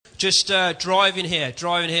Just driving here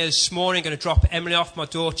this morning. Going to drop Emily off, my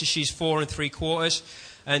daughter. She's 4 3/4.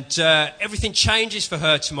 And everything changes for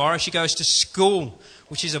her tomorrow. She goes to school,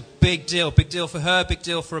 which is a big deal. Big deal for her, big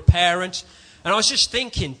deal for a parent. And I was just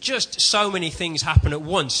thinking, just so many things happen at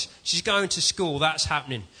once. She's going to school, that's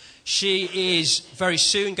happening. She is very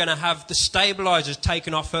soon going to have the stabilisers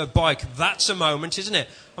taken off her bike. That's a moment, isn't it?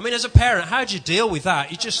 I mean, as a parent, how do you deal with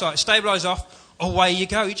that? You just like, stabilise off, away you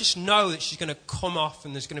go. You just know that she's going to come off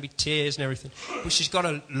and there's going to be tears and everything. But she's got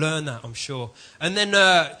to learn that, I'm sure. And then,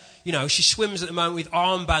 she swims at the moment with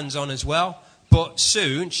armbands on as well. But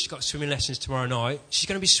soon, she's got swimming lessons tomorrow night, she's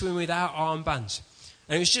going to be swimming without armbands.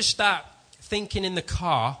 And it was just that, thinking in the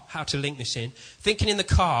car, how to link this in, thinking in the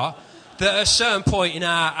car that at a certain point in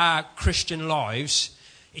our Christian lives,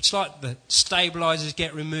 it's like the stabilisers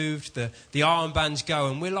get removed, the armbands go,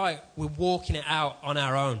 and we're walking it out on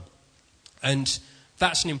our own. And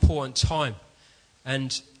that's an important time.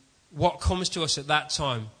 And what comes to us at that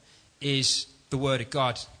time is the Word of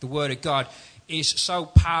God. The Word of God is so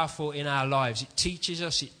powerful in our lives. It teaches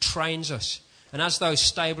us, it trains us. And as those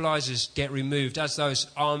stabilisers get removed, as those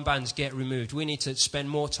armbands get removed, we need to spend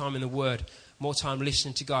more time in the Word, more time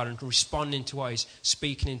listening to God and responding to what He's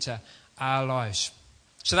speaking into our lives.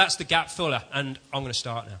 So that's the gap filler, and I'm going to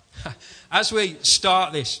start now. As we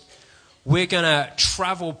start this, we're going to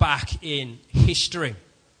travel back in history.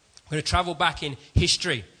 We're going to travel back in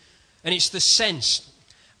history. And it's the sense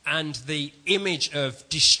and the image of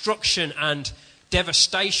destruction and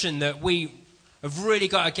devastation that we have really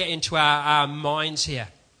got to get into our minds here.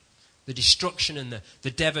 The destruction and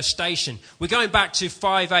the devastation. We're going back to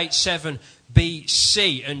 587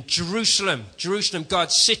 BC, and Jerusalem,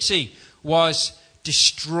 God's city, was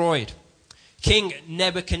destroyed. King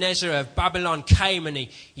Nebuchadnezzar of Babylon came and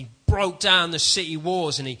he broke down the city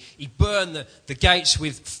walls and he burned the gates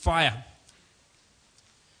with fire.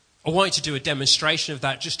 I wanted to do a demonstration of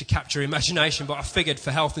that just to capture imagination, but I figured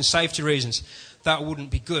for health and safety reasons that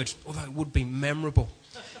wouldn't be good, although it would be memorable.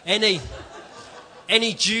 Any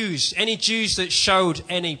Jews that showed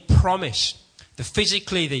any promise, the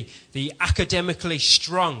physically, the academically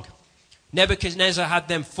strong, Nebuchadnezzar had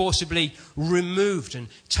them forcibly removed and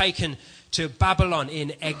taken to Babylon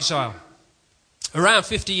in exile. Around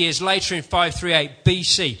 50 years later, in 538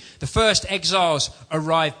 BC, the first exiles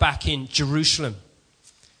arrived back in Jerusalem.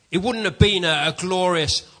 It wouldn't have been a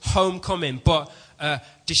glorious homecoming, but a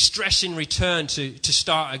distressing return to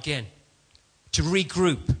start again, to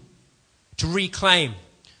regroup, to reclaim,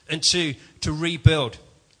 and to rebuild.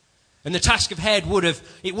 And the task ahead would have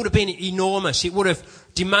been enormous. It would have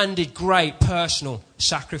demanded great personal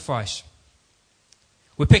sacrifice.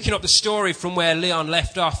 We're picking up the story from where Leon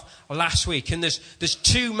left off last week, and there's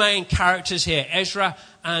two main characters here, Ezra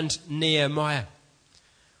and Nehemiah.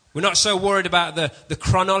 We're not so worried about the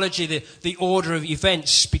chronology, the order of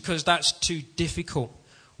events, because that's too difficult.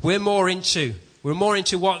 We're more into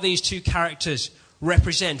what these two characters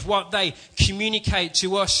represent, what they communicate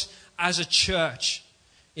to us as a church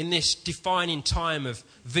in this defining time of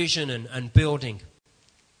vision and building.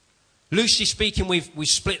 Loosely speaking, we've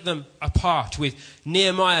split them apart, with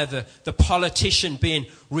Nehemiah, the politician, being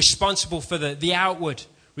responsible for the outward,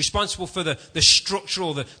 responsible for the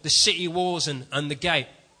structural, the city walls and the gate.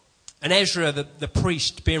 And Ezra, the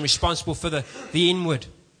priest, being responsible for the inward,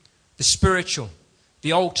 the spiritual,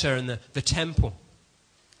 the altar and the temple.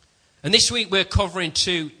 And this week we're covering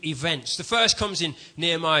two events. The first comes in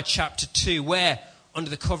Nehemiah chapter 2, where, under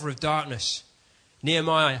the cover of darkness,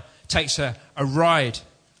 Nehemiah takes a ride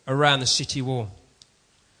around the city wall.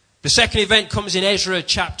 The second event comes in Ezra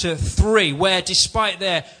chapter 3, where, despite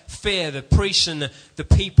their fear, the priests and the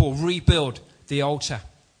people rebuild the altar.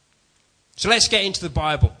 So let's get into the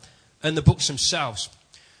Bible and the books themselves.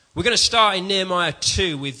 We're going to start in Nehemiah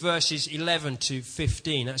 2 with verses 11 to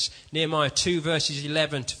 15. That's Nehemiah 2 verses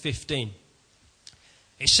 11 to 15.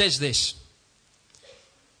 It says this,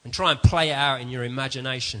 and try and play it out in your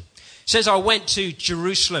imagination. It says, I went to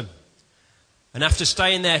Jerusalem, and after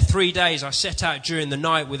staying there 3 days, I set out during the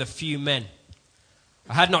night with a few men.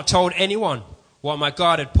 I had not told anyone what my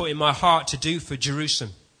God had put in my heart to do for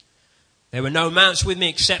Jerusalem. There were no mounts with me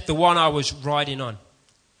except the one I was riding on.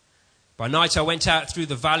 By night I went out through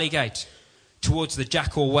the valley gate towards the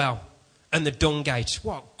Jackal Well and the Dung Gate.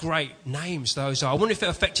 What great names those are. I wonder if it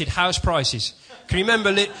affected house prices. Can you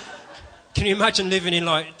imagine living in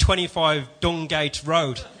like 25 Dung Gate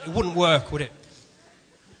Road? It wouldn't work, would it?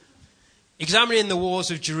 Examining the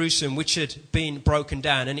walls of Jerusalem, which had been broken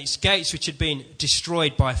down, and its gates, which had been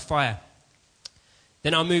destroyed by fire.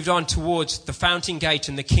 Then I moved on towards the Fountain Gate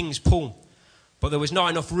and the King's Pool, but there was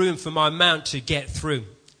not enough room for my mount to get through.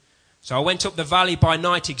 So I went up the valley by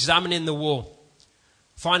night, examining the wall.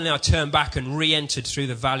 Finally, I turned back and re-entered through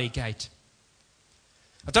the valley gate.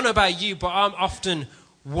 I don't know about you, but I'm often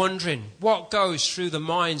wondering what goes through the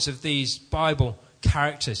minds of these Bible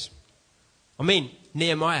characters. I mean,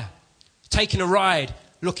 Nehemiah, taking a ride,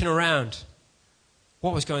 looking around.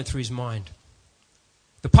 What was going through his mind?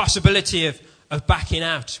 The possibility of backing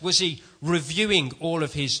out. Was he reviewing all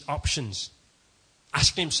of his options?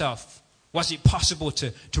 Asking himself, was it possible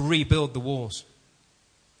to rebuild the walls?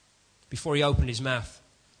 Before he opened his mouth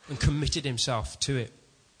and committed himself to it.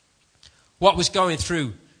 What was going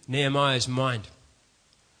through Nehemiah's mind?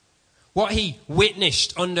 What he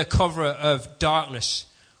witnessed under cover of darkness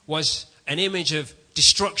was an image of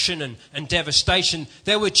destruction and devastation.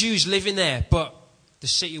 There were Jews living there, but the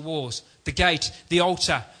city walls, the gate, the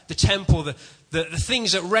altar, the temple, the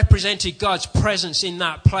things that represented God's presence in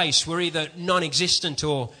that place were either non-existent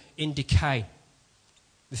or in decay.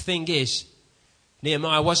 The thing is,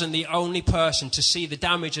 Nehemiah wasn't the only person to see the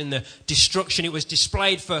damage and the destruction. It was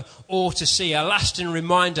displayed for all to see, a lasting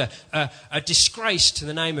reminder, a disgrace to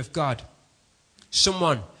the name of God.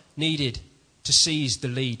 Someone needed to seize the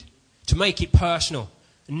lead, to make it personal.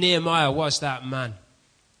 And Nehemiah was that man.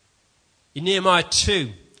 In Nehemiah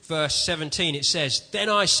 2, verse 17, it says, "Then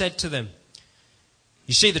I said to them,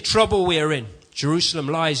 you see the trouble we are in. Jerusalem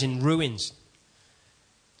lies in ruins,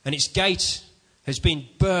 and its gate has been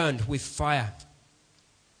burned with fire.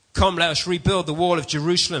 Come, let us rebuild the wall of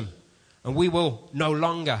Jerusalem, and we will no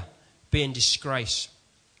longer be in disgrace."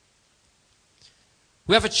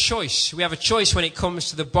 We have a choice. We have a choice when it comes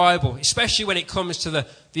to the Bible, especially when it comes to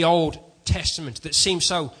the Old Testament that seems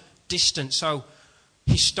so distant, so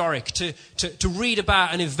historic. To read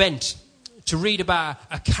about an event, to read about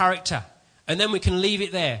a character, and then we can leave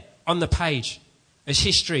it there on the page as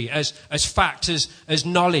history, as fact, as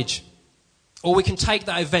knowledge. Or we can take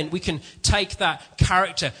that event, we can take that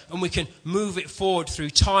character, and we can move it forward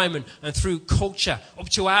through time and through culture, up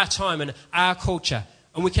to our time and our culture.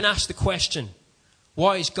 And we can ask the question,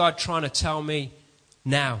 what is God trying to tell me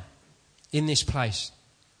now in this place?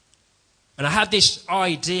 And I had this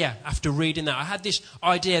idea after reading that. I had this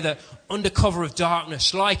idea that under cover of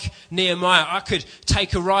darkness, like Nehemiah, I could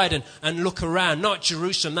take a ride and look around. Not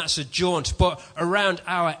Jerusalem, that's a jaunt, but around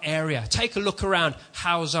our area. Take a look around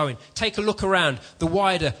Halesowen. Take a look around the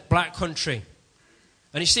wider Black Country.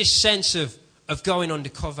 And it's this sense of going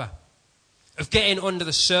undercover, of getting under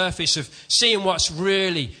the surface, of seeing what's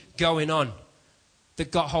really going on, that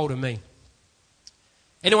got hold of me.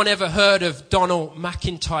 Anyone ever heard of Donald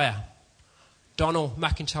McIntyre? Donald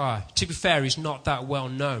McIntyre. To be fair, he's not that well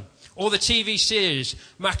known. Or the TV series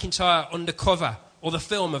McIntyre Undercover, or the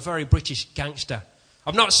film A Very British Gangster.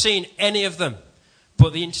 I've not seen any of them,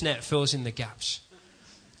 but the internet fills in the gaps.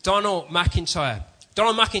 Donald McIntyre.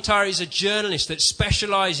 Donald McIntyre is a journalist that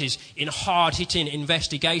specialises in hard-hitting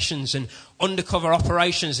investigations and undercover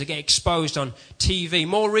operations that get exposed on TV.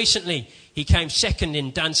 More recently, he came second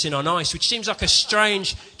in Dancing on Ice, which seems like a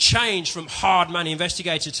strange change from hard-man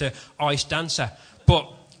investigator to ice dancer. But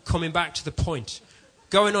coming back to the point,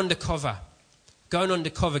 going undercover,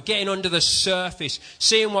 getting under the surface,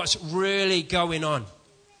 seeing what's really going on.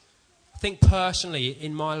 I think personally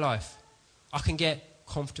in my life, I can get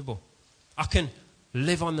comfortable. I can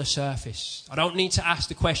live on the surface. I don't need to ask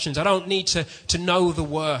the questions. I don't need to know the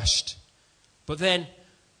worst. But then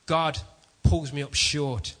God pulls me up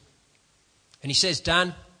short. And he says,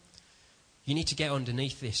 Dan, you need to get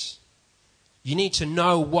underneath this. You need to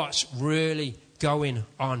know what's really going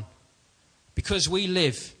on. Because we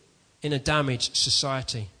live in a damaged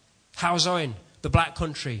society. Halesowen, the Black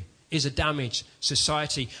Country, is a damaged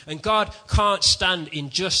society. And God can't stand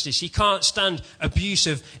injustice. He can't stand abuse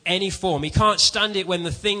of any form. He can't stand it when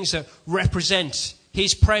the things that represent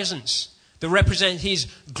his presence, that represent his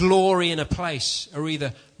glory in a place, are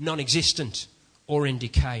either non-existent or in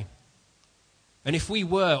decay. And if we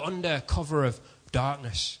were under cover of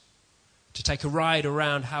darkness to take a ride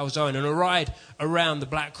around Halesowen and a ride around the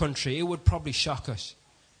Black Country, it would probably shock us.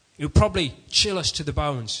 It would probably chill us to the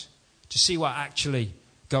bones to see what actually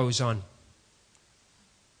goes on.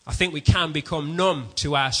 I think we can become numb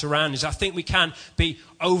to our surroundings. I think we can be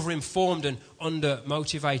over-informed and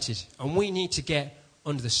under-motivated. And we need to get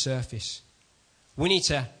under the surface. We need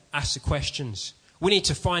to ask the questions. We need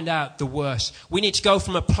to find out the worst. We need to go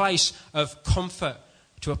from a place of comfort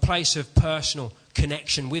to a place of personal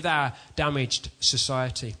connection with our damaged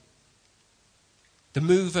society. The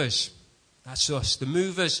movers, that's us. The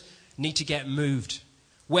movers need to get moved.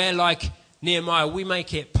 We're like Nehemiah, we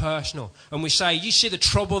make it personal. And we say, you see the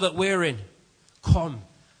trouble that we're in? Come,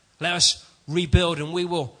 let us rebuild and we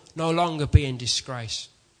will no longer be in disgrace.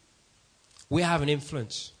 we have an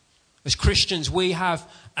influence. As Christians, we have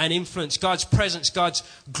an influence. God's presence, God's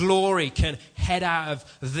glory can head out of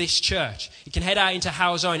this church. It can head out into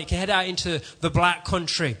Halzone. It can head out into the Black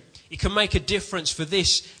Country. It can make a difference for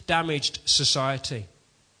this damaged society.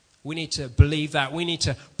 We need to believe that. We need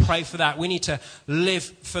to pray for that. We need to live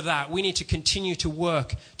for that. We need to continue to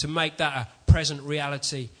work to make that a present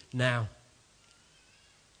reality now.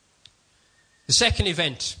 The second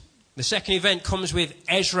event comes with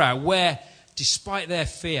Ezra, where, despite their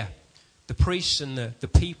fear, the priests and the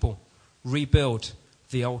people rebuild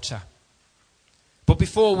the altar. But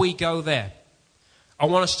before we go there, I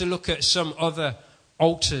want us to look at some other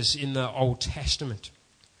altars in the Old Testament.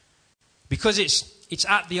 Because it's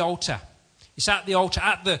at the altar. It's at the altar,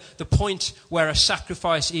 at the point where a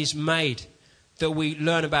sacrifice is made, that we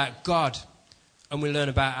learn about God and we learn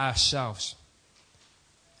about ourselves.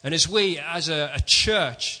 And as we, as a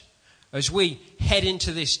church, as we head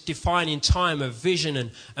into this defining time of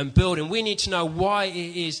vision and building, we need to know why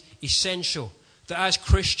it is essential that as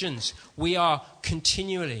Christians we are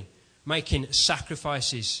continually making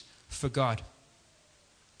sacrifices for God.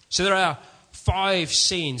 So there are 5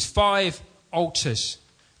 scenes, 5 altars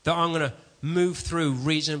that I'm going to move through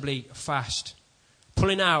reasonably fast,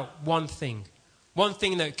 pulling out one thing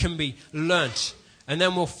that can be learnt, and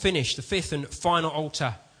then we'll finish the 5th and final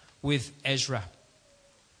altar with Ezra.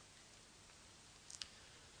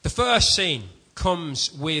 The first scene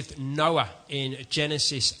comes with Noah in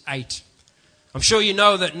Genesis 8. I'm sure you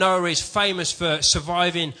know that Noah is famous for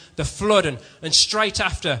surviving the flood, and straight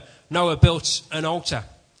after, Noah built an altar.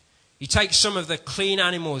 He takes some of the clean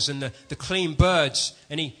animals and the clean birds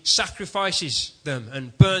and he sacrifices them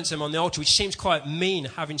and burns them on the altar, which seems quite mean,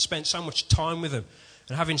 having spent so much time with them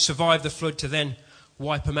and having survived the flood, to then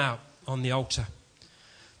wipe them out on the altar.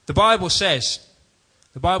 The Bible says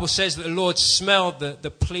that the Lord smelled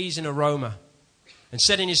the pleasing aroma and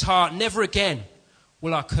said in his heart, "Never again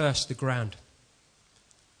will I curse the ground."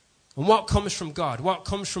 And what comes from God? What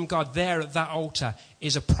comes from God there at that altar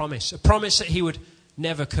is a promise that he would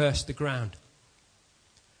never curse the ground.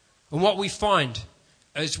 And what we find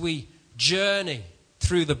as we journey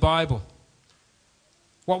through the Bible,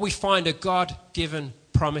 what we find are God-given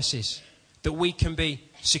promises that we can be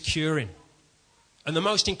secure in. And the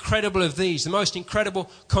most incredible of these, the most incredible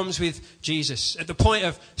comes with Jesus. At the point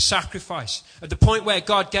of sacrifice, at the point where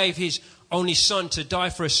God gave his only son to die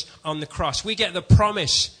for us on the cross, we get the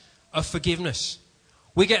promise of forgiveness.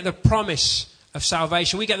 We get the promise of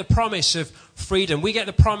salvation. We get the promise of freedom. We get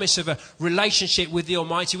the promise of a relationship with the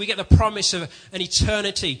Almighty. We get the promise of an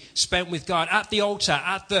eternity spent with God. At the altar,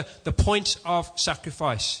 at the point of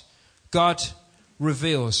sacrifice, God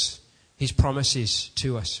reveals his promises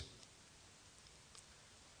to us.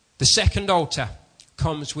 The second altar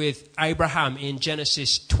comes with Abraham in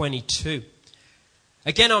Genesis 22.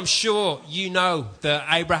 Again, I'm sure you know that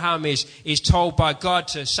Abraham is told by God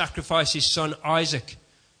to sacrifice his son Isaac.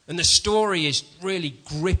 And the story is really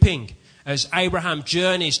gripping as Abraham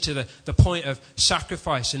journeys to the point of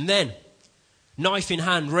sacrifice. And then, knife in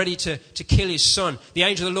hand, ready to kill his son, the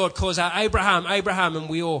angel of the Lord calls out, "Abraham, Abraham," and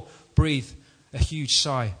we all breathe a huge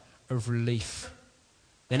sigh of relief.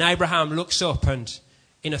 Then Abraham looks up, and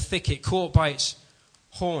in a thicket, caught by its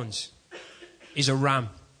horns, is a ram.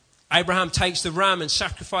 Abraham takes the ram and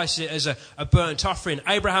sacrifices it as a burnt offering.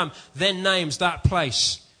 Abraham then names that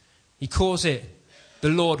place. He calls it, "The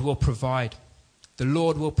Lord will provide." The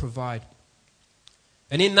Lord will provide.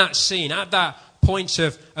 And in that scene, at that point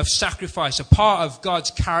of sacrifice, a part of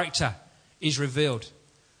God's character is revealed.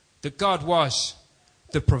 That God was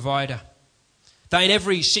the provider. That in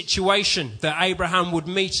every situation that Abraham would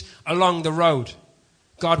meet along the road,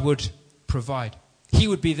 God would provide. He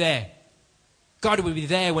would be there. God would be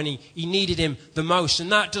there when he needed him the most.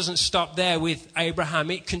 And that doesn't stop there with Abraham.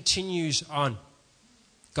 It continues on.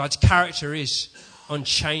 God's character is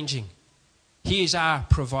unchanging. He is our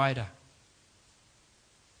provider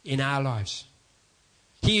in our lives.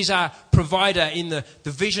 He is our provider in the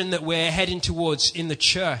vision that we're heading towards in the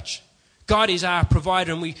church. God is our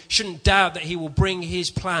provider, and we shouldn't doubt that he will bring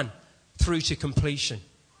his plan through to completion.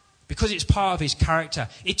 Because it's part of his character.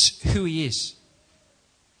 It's who he is.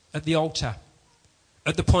 At the altar,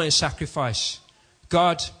 at the point of sacrifice,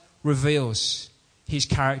 God reveals his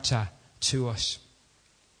character to us.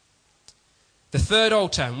 The third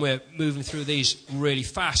altar, and we're moving through these really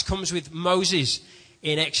fast, comes with Moses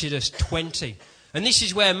in Exodus 20. And this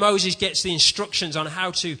is where Moses gets the instructions on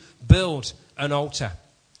how to build an altar.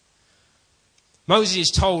 Moses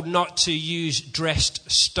is told not to use dressed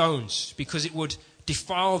stones because it would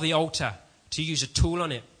defile the altar to use a tool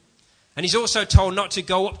on it. And he's also told not to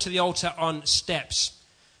go up to the altar on steps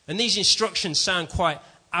And these instructions sound quite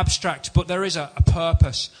abstract, but there is a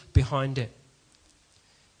purpose behind it.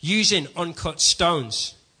 Using uncut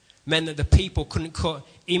stones meant that the people couldn't cut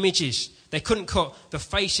images. They couldn't cut the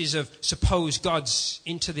faces of supposed gods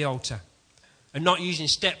into the altar. And not using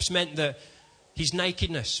steps meant that his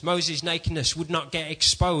nakedness, Moses' nakedness, would not get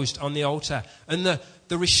exposed on the altar. And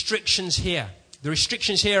the restrictions here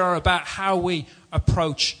are about how we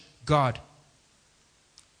approach God.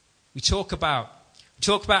 We talk about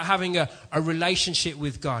having a relationship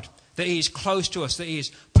with God, that he is close to us, that he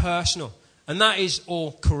is personal. And that is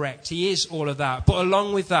all correct. He is all of that. But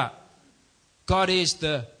along with that, God is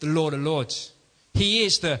the Lord of Lords. He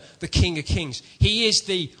is the King of Kings. He is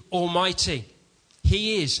the Almighty.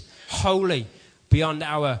 He is holy beyond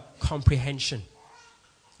our comprehension.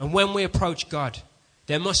 And when we approach God,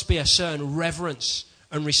 there must be a certain reverence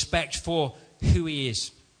and respect for who he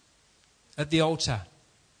is. At the altar,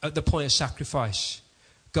 at the point of sacrifice,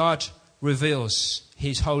 God reveals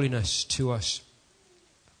his holiness to us.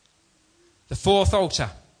 The fourth altar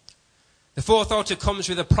comes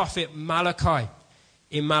with the prophet Malachi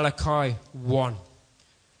in Malachi 1.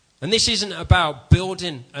 And this isn't about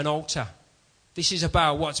building an altar. This is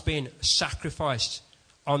about what's being sacrificed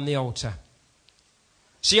on the altar.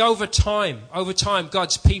 See, over time,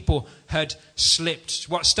 God's people had slipped.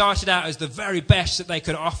 What started out as the very best that they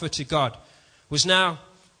could offer to God was now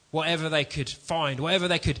whatever they could find, whatever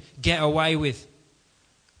they could get away with.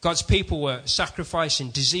 God's people were sacrificing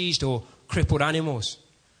diseased or crippled animals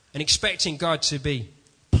and expecting God to be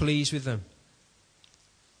pleased with them.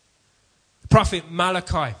 The prophet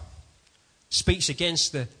Malachi speaks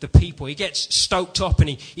against the people. He gets stoked up and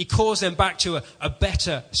he calls them back to a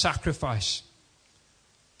better sacrifice.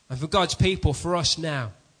 And for God's people, for us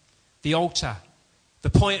now, the altar, the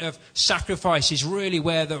point of sacrifice is really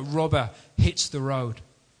where the rubber hits the road.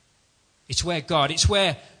 It's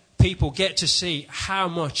where people get to see how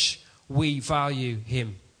much we value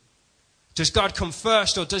him. Does God come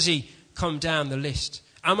first or does he come down the list?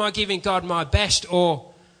 Am I giving God my best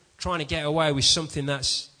or trying to get away with something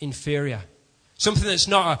that's inferior? Something that's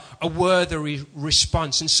not a worthy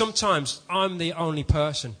response. And sometimes I'm the only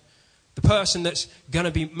person. The person that's going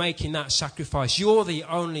to be making that sacrifice. You're the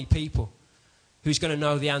only people who's going to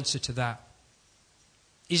know the answer to that.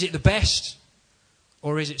 Is it the best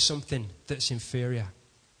or is it something that's inferior?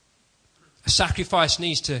 A sacrifice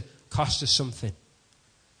needs to cost us something.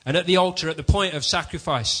 And at the altar, at the point of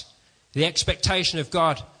sacrifice, the expectation of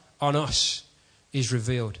God on us is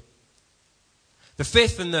revealed. The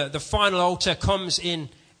fifth and the final altar comes in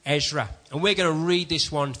Ezra. And we're going to read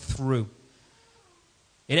this one through.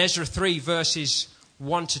 In Ezra 3 verses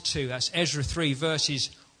 1 to 2. That's Ezra 3 verses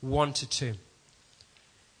 1 to 2.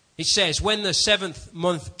 It says, when the 7th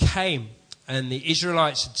month came and the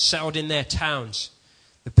Israelites had settled in their towns,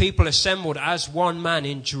 the people assembled as one man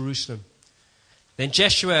in Jerusalem. Then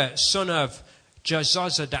Jeshua, son of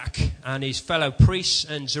Jozadak, and his fellow priests,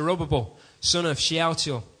 and Zerubbabel, son of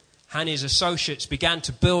Shealtiel, and his associates began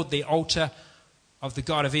to build the altar of the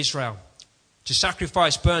God of Israel, to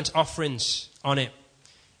sacrifice burnt offerings on it,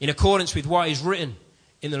 in accordance with what is written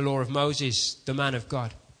in the law of Moses, the man of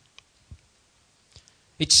God.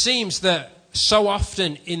 It seems that so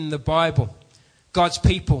often in the Bible, God's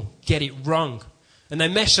people get it wrong. And they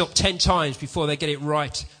mess up 10 times before they get it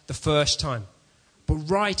right the first time. But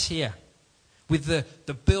right here, with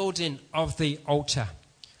the building of the altar,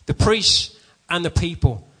 the priests and the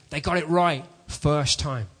people, they got it right first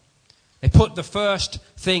time. They put the first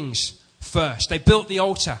things first. They built the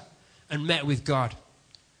altar and met with God.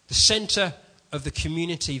 The center of the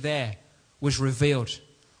community there was revealed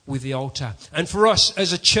with the altar. And for us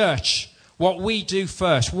as a church, what we do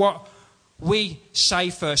first, what we say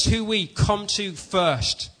first, who we come to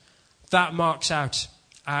first, that marks out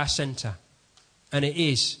our center. And it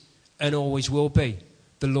is and always will be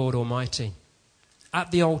the Lord Almighty.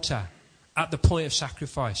 At the altar, at the point of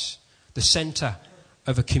sacrifice, the center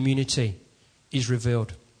of a community is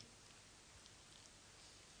revealed.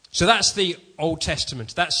 So that's the Old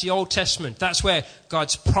Testament. That's the Old Testament. That's where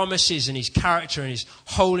God's promises and his character and his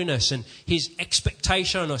holiness and his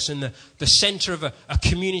expectation on us and the center of a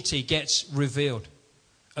community gets revealed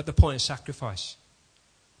at the point of sacrifice.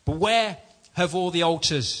 But where have all the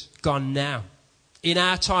altars gone now? In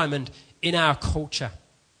our time and in our culture?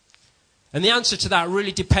 And the answer to that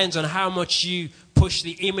really depends on how much you push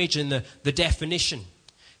the image and the definition.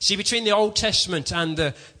 See, between the Old Testament and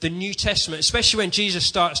the New Testament, especially when Jesus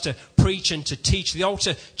starts to preach and to teach, the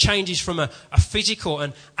altar changes from a physical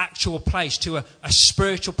and actual place to a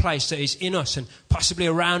spiritual place that is in us and possibly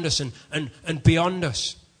around us and beyond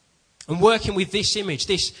us. And working with this image,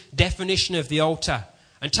 this definition of the altar,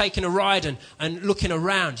 and taking a ride and looking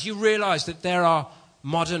around, you realize that there are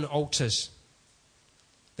modern altars,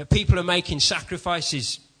 that people are making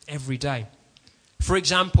sacrifices every day. For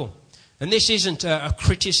example, and this isn't a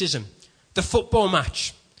criticism, the football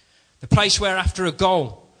match, the place where after a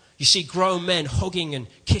goal you see grown men hugging and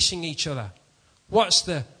kissing each other. What's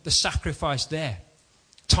the sacrifice there?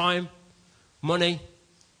 Time, money,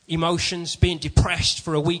 emotions, being depressed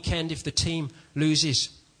for a weekend if the team loses.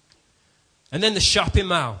 And then the shopping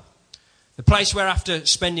mall, the place where after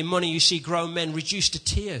spending money you see grown men reduced to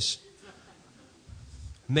tears.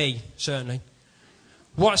 Me, certainly.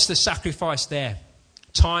 What's the sacrifice there?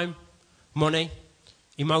 Time, money,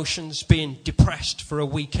 emotions, being depressed for a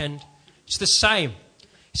weekend. It's the same.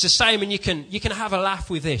 It's the same, and you can have a laugh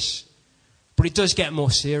with this, but it does get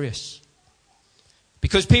more serious.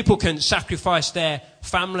 Because people can sacrifice their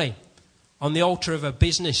family on the altar of a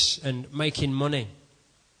business and making money.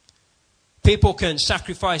 People can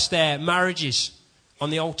sacrifice their marriages on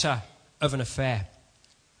the altar of an affair.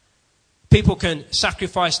 People can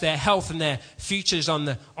sacrifice their health and their futures on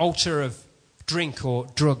the altar of drink or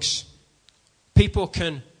drugs. People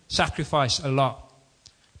can sacrifice a lot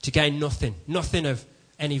to gain nothing of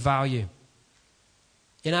any value.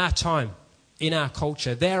 In our time, in our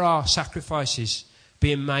culture, there are sacrifices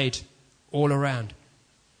being made all around.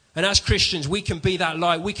 And as Christians, we can be that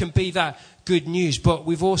light, we can be that good news, but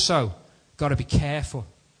we've also got to be careful,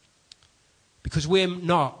 because we're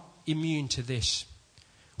not immune to this.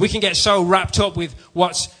 We can get so wrapped up with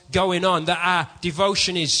what's going on that our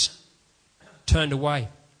devotion is turned away,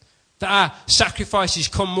 that our sacrifices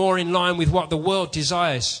come more in line with what the world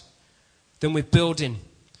desires than with building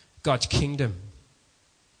God's kingdom.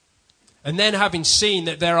 And then, having seen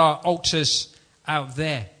that there are altars out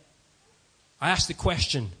there, I ask the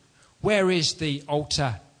question, where is the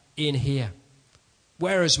altar in here?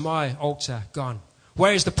 Where has my altar gone?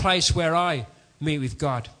 Where is the place where I meet with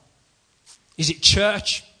God? Is it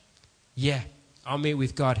church? Yeah, I'll meet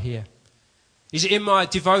with God here. Is it in my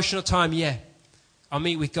devotional time? Yeah, I'll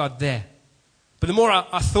meet with God there. But the more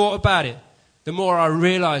I thought about it, the more I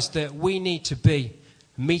realized that we need to be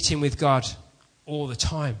meeting with God all the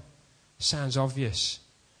time. Sounds obvious.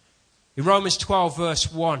 In Romans 12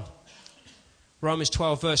 verse 1,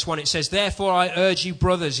 it says, "Therefore I urge you,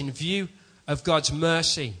 brothers, in view of God's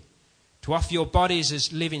mercy, to offer your bodies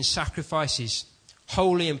as living sacrifices,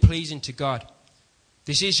 holy and pleasing to God.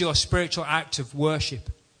 This is your spiritual act of worship."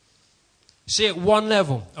 See, at one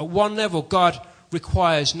level, God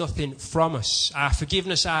requires nothing from us. Our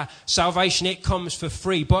forgiveness, our salvation, it comes for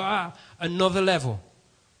free. But at another level,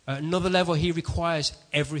 he requires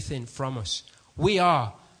everything from us. We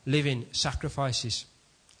are living sacrifices.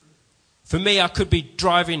 For me, I could be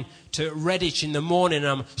driving to Redditch in the morning and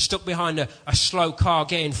I'm stuck behind a slow car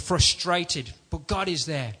getting frustrated. But God is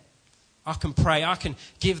there. I can pray. I can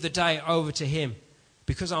give the day over to Him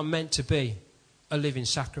because I'm meant to be a living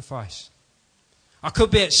sacrifice. I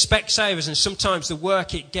could be at Specsavers and sometimes the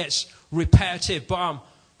work, it gets repetitive, but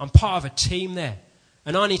I'm part of a team there.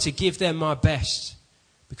 And I need to give them my best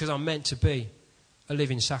because I'm meant to be a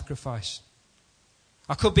living sacrifice.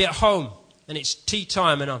 I could be at home and it's tea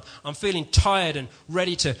time and I'm feeling tired and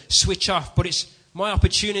ready to switch off, but it's my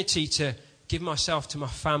opportunity to give myself to my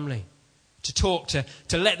family, to talk, to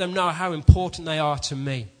let them know how important they are to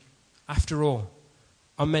me. After all,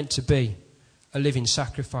 I'm meant to be a living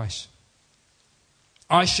sacrifice.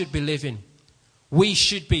 I should be living. We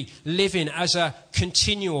should be living as a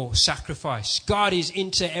continual sacrifice. God is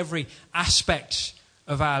into every aspect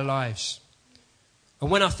of our lives.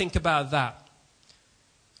 And when I think about that,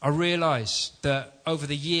 I realize that over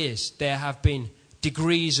the years there have been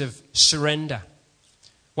degrees of surrender.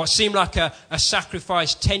 What seemed like a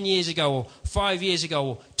sacrifice 10 years ago or 5 years ago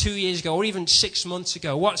or 2 years ago or even 6 months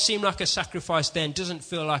ago, what seemed like a sacrifice then doesn't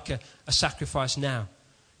feel like a sacrifice now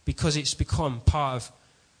because it's become part of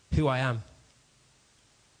who I am.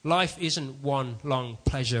 Life isn't one long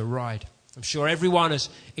pleasure ride. I'm sure everyone has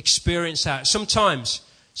experienced that. Sometimes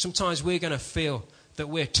we're going to feel that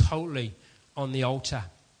we're totally on the altar.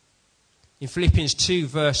 In Philippians 2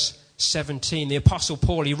 verse 17, the Apostle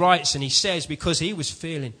Paul, he writes and he says, because he was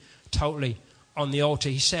feeling totally on the altar,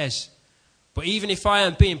 he says, "But even if I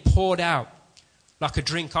am being poured out like a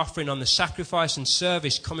drink offering on the sacrifice and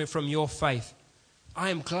service coming from your faith, I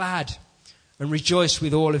am glad and rejoice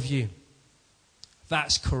with all of you."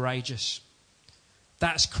 That's courageous.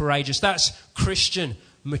 That's courageous. That's Christian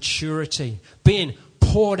maturity. Being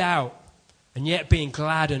poured out and yet being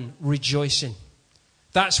glad and rejoicing.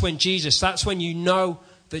 That's when you know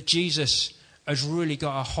that Jesus has really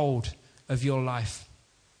got a hold of your life.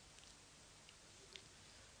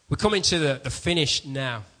 We're coming to the finish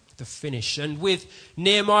now, the finish. And with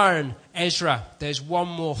Nehemiah and Ezra, there's one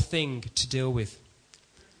more thing to deal with.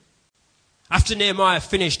 After Nehemiah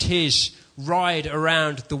finished his ride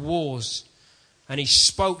around the walls and he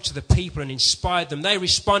spoke to the people and inspired them, they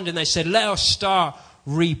responded and they said, let us start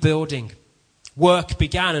rebuilding. Work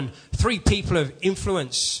began, and 3 people of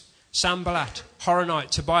influence, Sanballat, Horonite,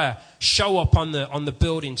 Tobiah, show up on the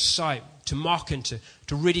building site to mock and to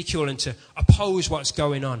ridicule and to oppose what's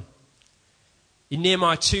going on. In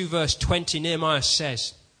Nehemiah 2 verse 20, Nehemiah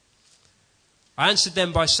says, I answered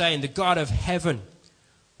them by saying, the God of heaven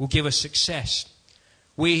will give us success.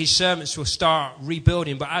 We, his servants, will start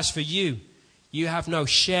rebuilding. But as for you, you have no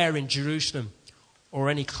share in Jerusalem or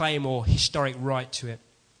any claim or historic right to it.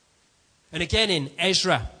 And again in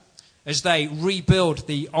Ezra, as they rebuild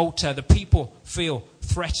the altar, the people feel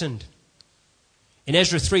threatened. In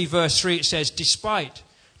Ezra 3 verse 3 it says, Despite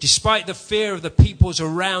the fear of the peoples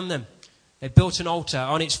around them, they built an altar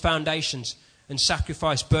on its foundations and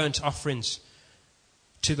sacrificed burnt offerings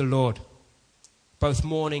to the Lord, both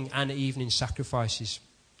morning and evening sacrifices.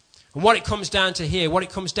 And what it comes down to here, what it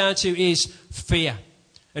comes down to is fear.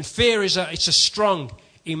 And fear it's a strong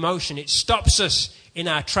emotion. It stops us in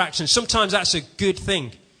our tracks. And sometimes that's a good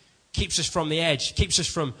thing. Keeps us from the edge. Keeps us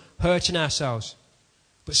from hurting ourselves.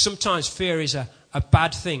 But sometimes fear is a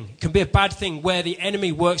bad thing. It can be a bad thing where the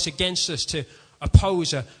enemy works against us to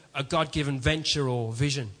oppose a God-given venture or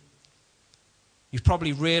vision. You've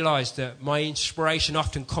probably realized that my inspiration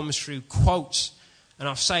often comes through quotes. And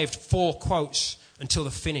I've saved 4 quotes until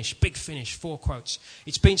the finish. Big finish, 4 quotes.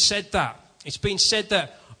 It's been said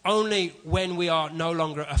that only when we are no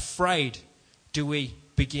longer afraid do we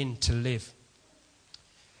begin to live.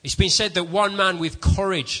 It's been said that one man with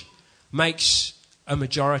courage makes a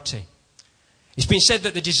majority. It's been said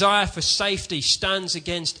that the desire for safety stands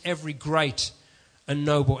against every great and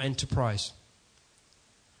noble enterprise.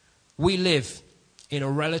 We live in a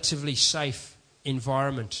relatively safe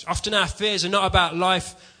environment. Often our fears are not about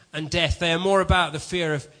life and death. They are more about the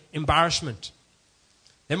fear of embarrassment.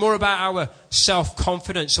 They're more about our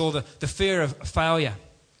self-confidence or the fear of failure.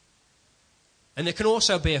 And there can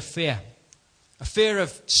also be a fear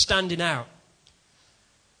of standing out,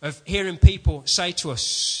 of hearing people say to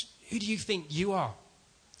us, who do you think you are,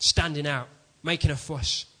 standing out, making a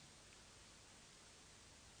fuss?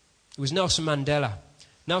 It was Nelson Mandela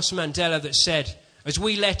that said, as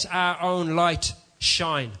we let our own light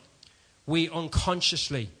shine, we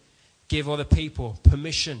unconsciously give other people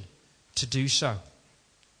permission to do so.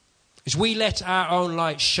 As we let our own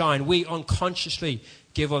light shine, we unconsciously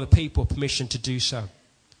give other people permission to do so.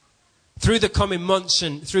 Through the coming months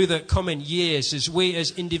and through the coming years, as we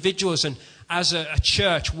as individuals and as a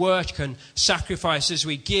church work and sacrifice, as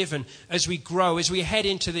we give and as we grow, as we head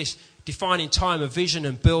into this defining time of vision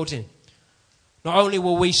and building, not only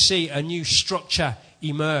will we see a new structure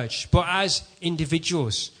emerge, but as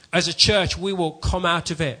individuals, as a church, we will come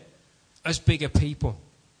out of it as bigger people.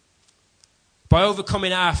 By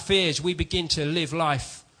overcoming our fears, we begin to live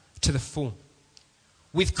life to the full.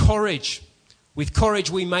 With courage,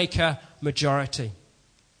 we make a majority.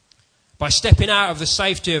 By stepping out of the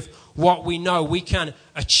safety of what we know, we can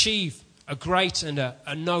achieve a great and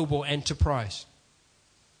a noble enterprise.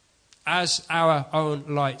 As our own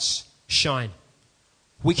lights shine,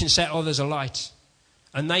 we can set others alight,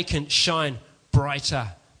 and they can shine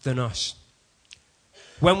brighter than us.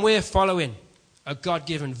 When we're following a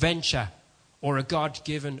God-given venture or a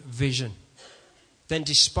God-given vision, then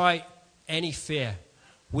despite any fear,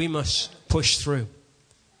 we must push through.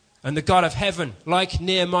 And the God of heaven, like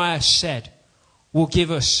Nehemiah said, will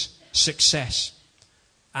give us success.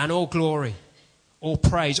 And all glory, all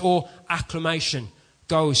praise, all acclamation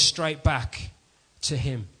goes straight back to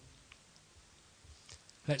him.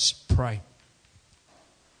 Let's pray.